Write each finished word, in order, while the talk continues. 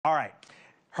All right,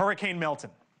 Hurricane Milton,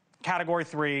 Category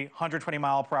 3,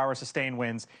 120-mile-per-hour sustained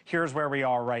winds. Here's where we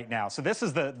are right now. So this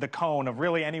is the cone of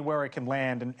really anywhere it can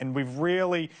land, and we've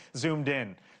really zoomed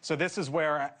in. So this is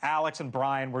where Alex and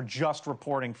Brian were just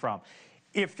reporting from.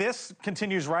 If this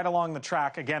continues right along the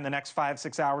track, again, the next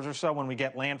 5-6 hours or so when we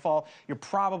get landfall, you're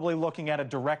probably looking at a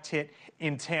direct hit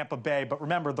in Tampa Bay. But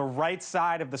remember, the right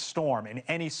side of the storm, in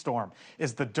any storm,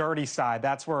 is the dirty side.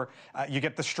 That's where you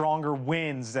get the stronger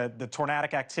winds, the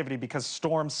tornadic activity, because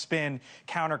storms spin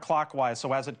counterclockwise.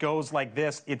 So as it goes like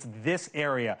this, it's this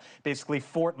area, basically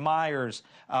Fort Myers,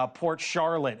 Port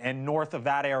Charlotte, and north of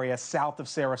that area, south of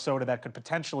Sarasota, that could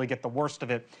potentially get the worst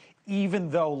of it, even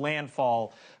though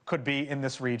landfall could be in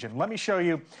this region. Let me show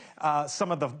you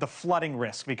some of the flooding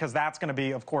risk, because that's going to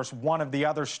be, of course, one of the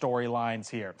other storylines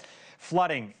here.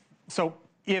 Flooding. So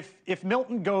if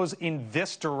Milton goes in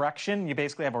this direction, you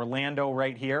basically have Orlando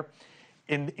right here.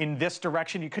 In this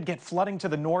direction, you could get flooding to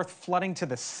the north, flooding to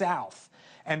the south.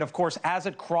 And of course, as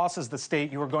it crosses the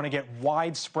state, you are going to get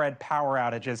widespread power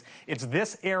outages. It's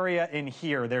this area in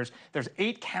here. There's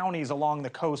 8 counties along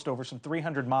the coast over some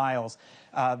 300 miles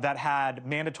that had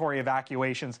mandatory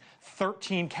evacuations,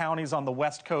 13 counties on the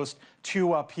west coast,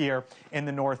 2 up here in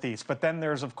the northeast. But then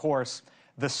there's, of course,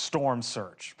 the storm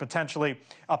surge, potentially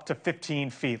up to 15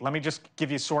 feet. Let me just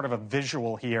give you sort of a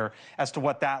visual here as to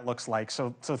what that looks like.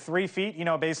 So 3 feet, you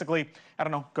know, basically, I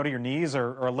don't know, go to your knees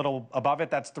or a little above it,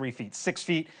 that's 3 feet. 6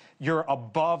 feet, you're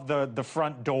above the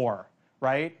front door,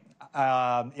 right?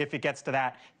 If it gets to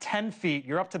that. 10 feet,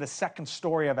 you're up to the second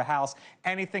story of a house.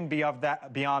 Anything beyond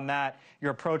that,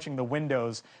 you're approaching the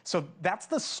windows. So that's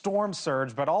the storm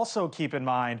surge, but also keep in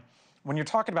mind, when you're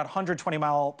talking about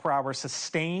 120-mile-per-hour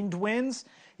sustained winds,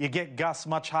 you get gusts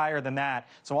much higher than that.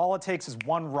 So all it takes is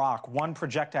one rock, one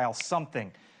projectile,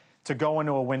 something to go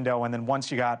into a window, and then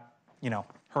once you got, you know,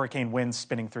 hurricane winds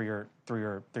spinning through your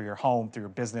home, through your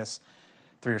business,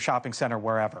 through your shopping center,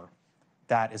 wherever,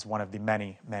 that is one of the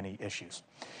many, many issues.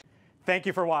 Thank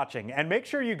you for watching, and make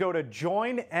sure you go to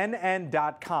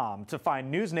joinnn.com to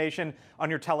find NewsNation on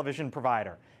your television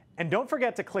provider. And don't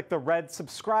forget to click the red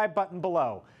subscribe button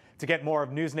below to get more of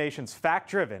NewsNation's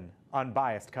fact-driven,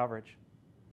 unbiased coverage.